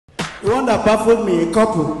The one that baffled me, a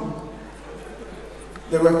couple.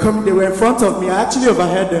 They were in front of me. I actually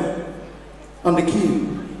overheard them on the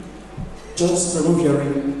queue. Just remove your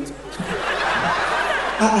ring.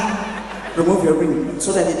 Remove your ring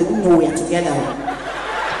so that they don't know we are together.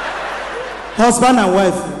 Husband and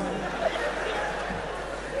wife.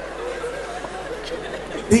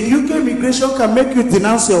 The UK immigration can make you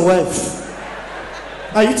denounce your wife.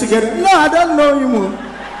 Are you together? No, I don't know him.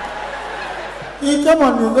 Come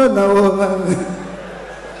on, you don't know.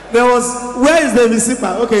 There was, where is the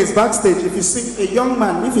receiver? Okay, it's backstage. If you see a young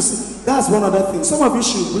man, if you see, that's one other thing. Some of you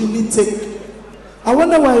should really take. I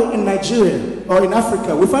wonder why in Nigeria or in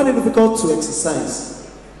Africa we find it difficult to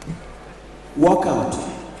exercise. Work out.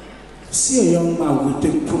 See a young man with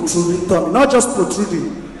a protruding tummy, not just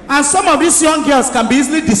protruding. And some of these young girls can be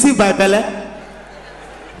easily deceived by belly.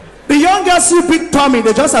 The young girls see big tummy,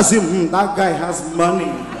 they just assume, that guy has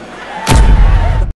money.